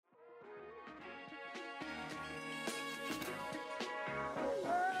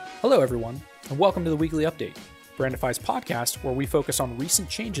Hello, everyone, and welcome to the Weekly Update, Brandify's podcast where we focus on recent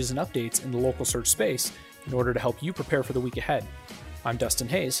changes and updates in the local search space in order to help you prepare for the week ahead. I'm Dustin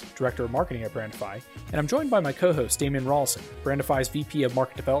Hayes, Director of Marketing at Brandify, and I'm joined by my co-host Damian Rawlson, Brandify's VP of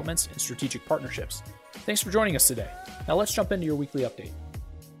Market Developments and Strategic Partnerships. Thanks for joining us today. Now let's jump into your weekly update.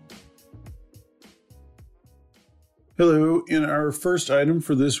 Hello. In our first item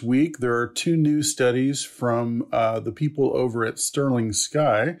for this week, there are two new studies from the people over at Sterling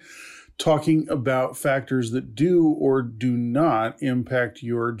Sky talking about factors that do or do not impact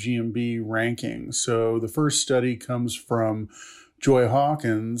your GMB ranking. So the first study comes from Joy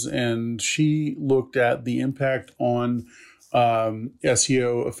Hawkins, and she looked at the impact on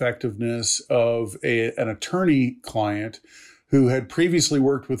SEO effectiveness of an attorney client who had previously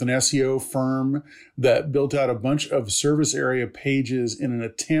worked with an SEO firm that built out a bunch of service area pages in an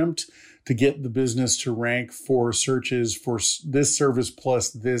attempt to get the business to rank for searches for this service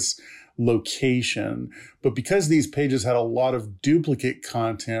plus this location. But because these pages had a lot of duplicate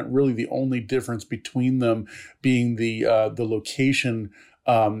content, really the only difference between them being the location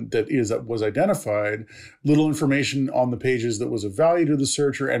that was identified, little information on the pages that was of value to the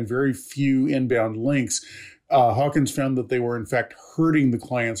searcher, and very few inbound links, Hawkins found that they were in fact hurting the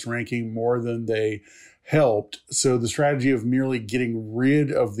client's ranking more than they helped. So the strategy of merely getting rid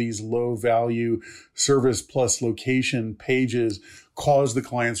of these low value service plus location pages caused the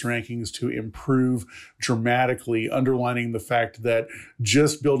client's rankings to improve dramatically, underlining the fact that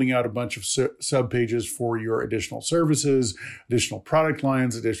just building out a bunch of subpages for your additional services, additional product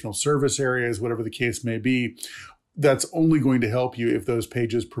lines, additional service areas, whatever the case may be, that's only going to help you if those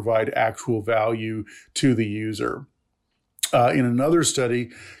pages provide actual value to the user. In another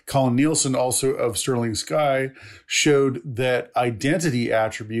study, Colin Nielsen, also of Sterling Sky, showed that identity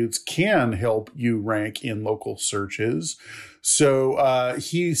attributes can help you rank in local searches. So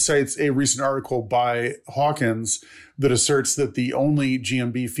he cites a recent article by Hawkins that asserts that the only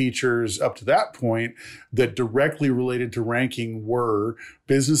GMB features up to that point that directly related to ranking were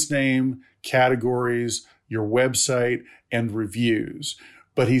business name, categories, your website, and reviews.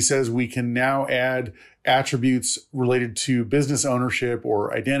 But he says we can now add attributes related to business ownership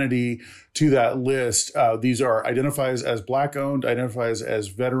or identity to that list. These are identifies as Black-owned, identifies as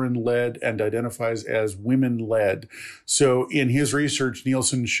veteran-led, and identifies as women-led. So in his research,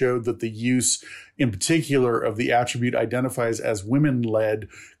 Nielsen showed that the use in particular of the attribute identifies as women-led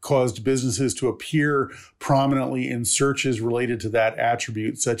caused businesses to appear prominently in searches related to that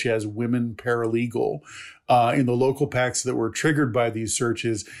attribute, such as women paralegal. In the local packs that were triggered by these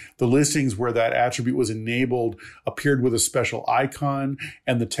searches, the listings where that attribute was enabled appeared with a special icon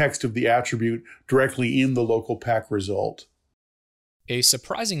and the text of the attribute directly in the local pack result. A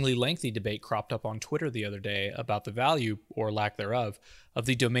surprisingly lengthy debate cropped up on Twitter the other day about the value, or lack thereof, of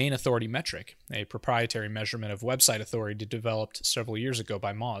the domain authority metric, a proprietary measurement of website authority developed several years ago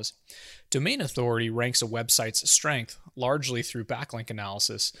by Moz. Domain authority ranks a website's strength largely through backlink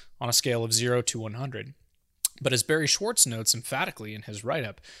analysis on a scale of 0 to 100. But as Barry Schwartz notes emphatically in his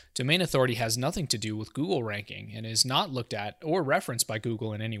write-up, domain authority has nothing to do with Google ranking and is not looked at or referenced by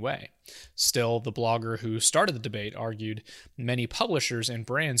Google in any way. Still, the blogger who started the debate argued many publishers and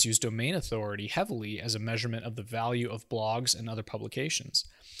brands use domain authority heavily as a measurement of the value of blogs and other publications.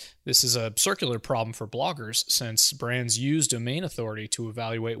 This is a circular problem for bloggers since brands use domain authority to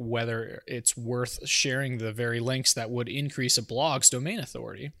evaluate whether it's worth sharing the very links that would increase a blog's domain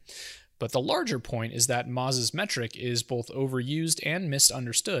authority. But the larger point is that Moz's metric is both overused and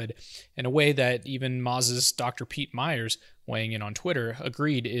misunderstood in a way that even Moz's Dr. Pete Myers, weighing in on Twitter,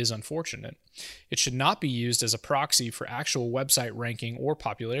 agreed is unfortunate. It should not be used as a proxy for actual website ranking or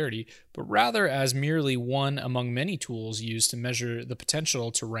popularity, but rather as merely one among many tools used to measure the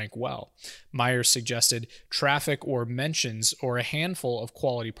potential to rank well. Myers suggested traffic or mentions or a handful of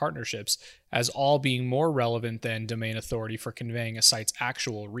quality partnerships as all being more relevant than domain authority for conveying a site's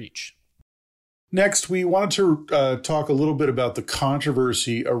actual reach. Next, we wanted to talk a little bit about the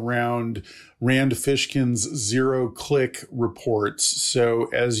controversy around Rand Fishkin's zero-click reports. So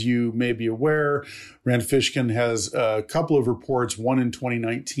as you may be aware, Rand Fishkin has a couple of reports, one in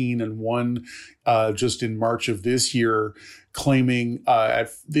 2019 and one just in March of this year, claiming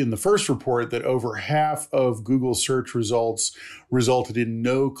in the first report that over half of Google search results resulted in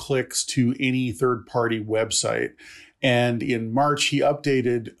no clicks to any third-party website. And in March, he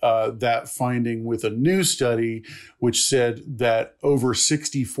updated that finding with a new study, which said that over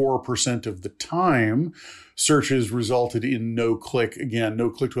 64% of the time, searches resulted in no click. Again, no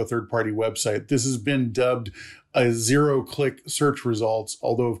click to a third-party website. This has been dubbed zero-click search results,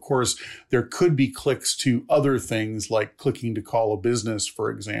 although, of course, there could be clicks to other things like clicking to call a business, for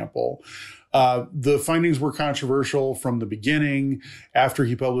example. The findings were controversial from the beginning. After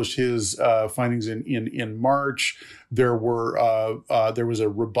he published his findings in March, there was a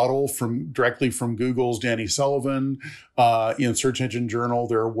rebuttal directly from Google's Danny Sullivan in Search Engine Journal.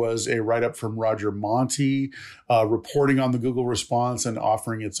 There was a write-up from Roger Monti reporting on the Google response and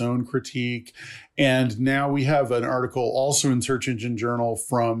offering its own critique. And now we have an article also in Search Engine Journal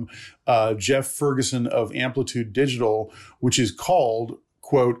from Jeff Ferguson of Amplitude Digital, which is called,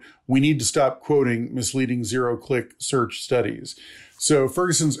 quote, "We need to stop quoting misleading zero-click search studies." So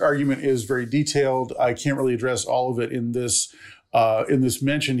Ferguson's argument is very detailed. I can't really address all of it in this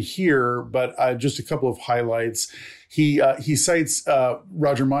mention here, but just a couple of highlights. He cites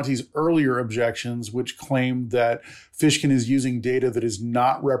Roger Monti's earlier objections, which claim that Fishkin is using data that is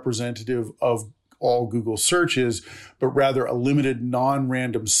not representative of all Google searches, but rather a limited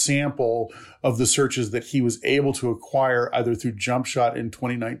non-random sample of the searches that he was able to acquire either through JumpShot in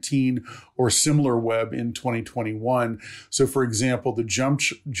 2019 or SimilarWeb in 2021. So, for example, the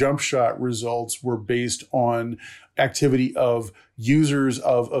JumpShot results were based on activity of users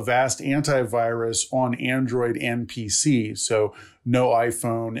of Avast antivirus on Android and PC. So no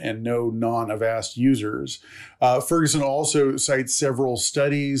iPhone and no non-Avast users. Ferguson also cites several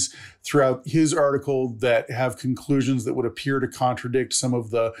studies throughout his article that have conclusions that would appear to contradict some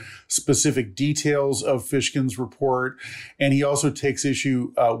of the specific details of Fishkin's report. And he also takes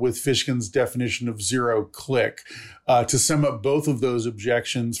issue with Fishkin's definition of zero-click. To sum up both of those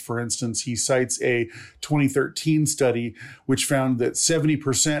objections, for instance, he cites a 2013 study which found that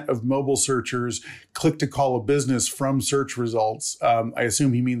 70% of mobile searchers click to call a business from search results. I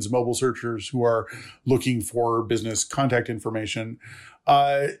assume he means mobile searchers who are looking for business contact information.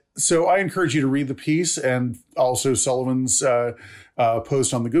 So I encourage you to read the piece and also Sullivan's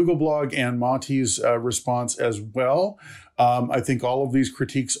post on the Google blog and Monti's response as well. I think all of these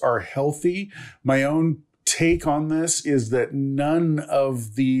critiques are healthy. My own take on this is that none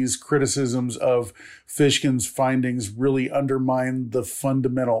of these criticisms of Fishkin's findings really undermine the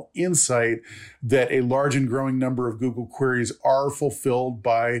fundamental insight that a large and growing number of Google queries are fulfilled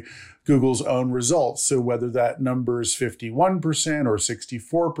by Google's own results. So whether that number is 51% or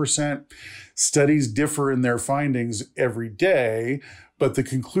 64%, studies differ in their findings every day, but the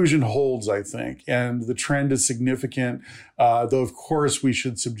conclusion holds, I think, and the trend is significant, though, of course, we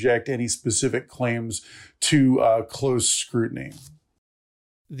should subject any specific claims to close scrutiny.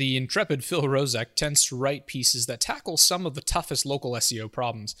 The intrepid Phil Rozek tends to write pieces that tackle some of the toughest local SEO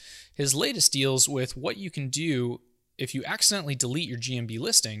problems. His latest deals with what you can do if you accidentally delete your GMB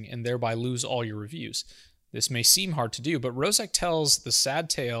listing and thereby lose all your reviews. This may seem hard to do, but Rozek tells the sad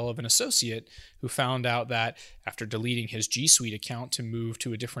tale of an associate who found out that, after deleting his G Suite account to move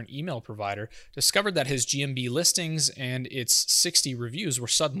to a different email provider, discovered that his GMB listings and its 60 reviews were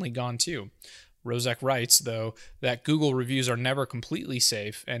suddenly gone too. Rozek writes, though, that Google reviews are never completely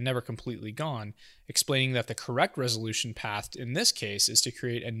safe and never completely gone, explaining that the correct resolution path in this case is to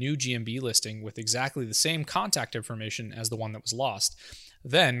create a new GMB listing with exactly the same contact information as the one that was lost.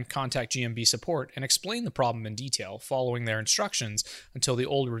 Then contact GMB support and explain the problem in detail, following their instructions until the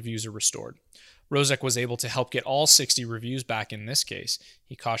old reviews are restored. Rozek was able to help get all 60 reviews back in this case.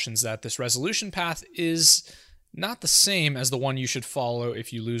 He cautions that this resolution path is not the same as the one you should follow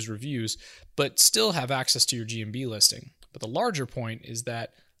if you lose reviews, but still have access to your GMB listing. But the larger point is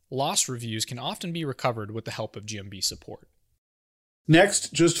that lost reviews can often be recovered with the help of GMB support.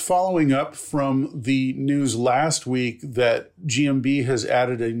 Next, just following up from the news last week that GMB has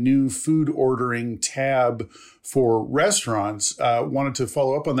added a new food ordering tab for restaurants, wanted to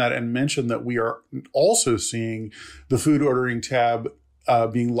follow up on that and mention that we are also seeing the food ordering tab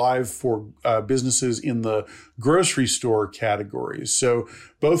being live for businesses in the grocery store categories. So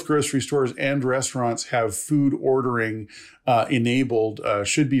both grocery stores and restaurants have food ordering enabled,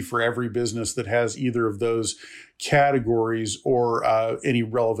 should be for every business that has either of those categories or any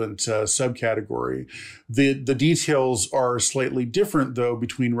relevant subcategory. The details are slightly different, though,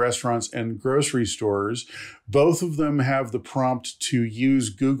 between restaurants and grocery stores. Both of them have the prompt to use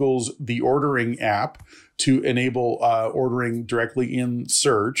Google's The Ordering app to enable ordering directly in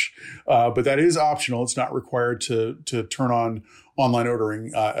search, but that is optional. It's not required to turn on online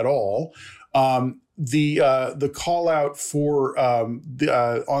ordering at all. The call out for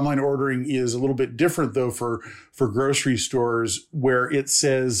the online ordering is a little bit different, though, for grocery stores, where it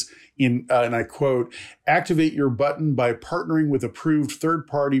says, and I quote, "Activate your button by partnering with approved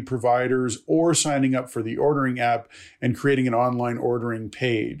third-party providers or signing up for the ordering app and creating an online ordering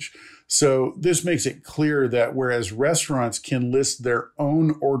page." So this makes it clear that whereas restaurants can list their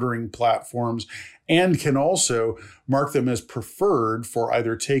own ordering platforms and can also mark them as preferred for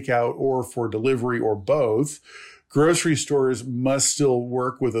either takeout or for delivery or both, grocery stores must still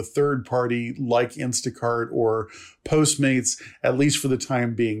work with a third party like Instacart or Postmates, at least for the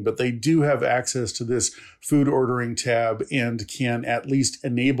time being. But they do have access to this food ordering tab and can at least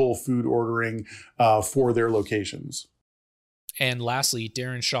enable food ordering for their locations. And lastly,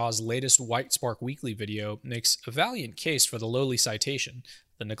 Darren Shaw's latest White Spark Weekly video makes a valiant case for the lowly citation,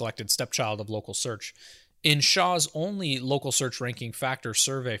 the neglected stepchild of local search. In Shaw's only local search ranking factor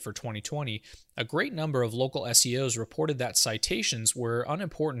survey for 2020, a great number of local SEOs reported that citations were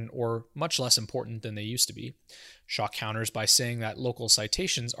unimportant or much less important than they used to be. Shaw counters by saying that local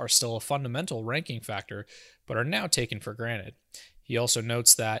citations are still a fundamental ranking factor, but are now taken for granted. He also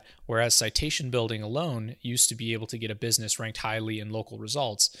notes that whereas citation building alone used to be able to get a business ranked highly in local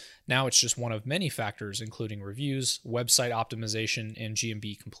results, now it's just one of many factors including reviews, website optimization, and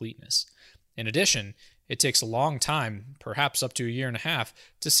GMB completeness. In addition, it takes a long time, perhaps up to a year and a half,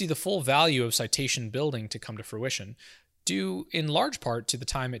 to see the full value of citation building to come to fruition, due in large part to the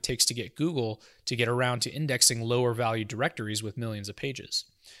time it takes to get Google to get around to indexing lower value directories with millions of pages.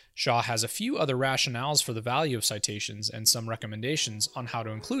 Shaw has a few other rationales for the value of citations and some recommendations on how to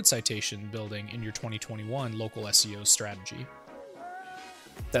include citation building in your 2021 local SEO strategy.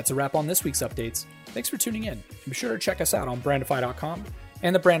 That's a wrap on this week's updates. Thanks for tuning in. Be sure to check us out on Brandify.com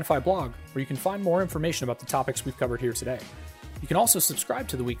and the Brandify blog, where you can find more information about the topics we've covered here today. You can also subscribe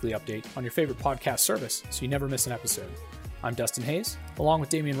to the weekly update on your favorite podcast service so you never miss an episode. I'm Dustin Hayes, along with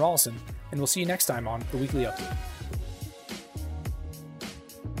Damian Rawlson, and we'll see you next time on the Weekly Update.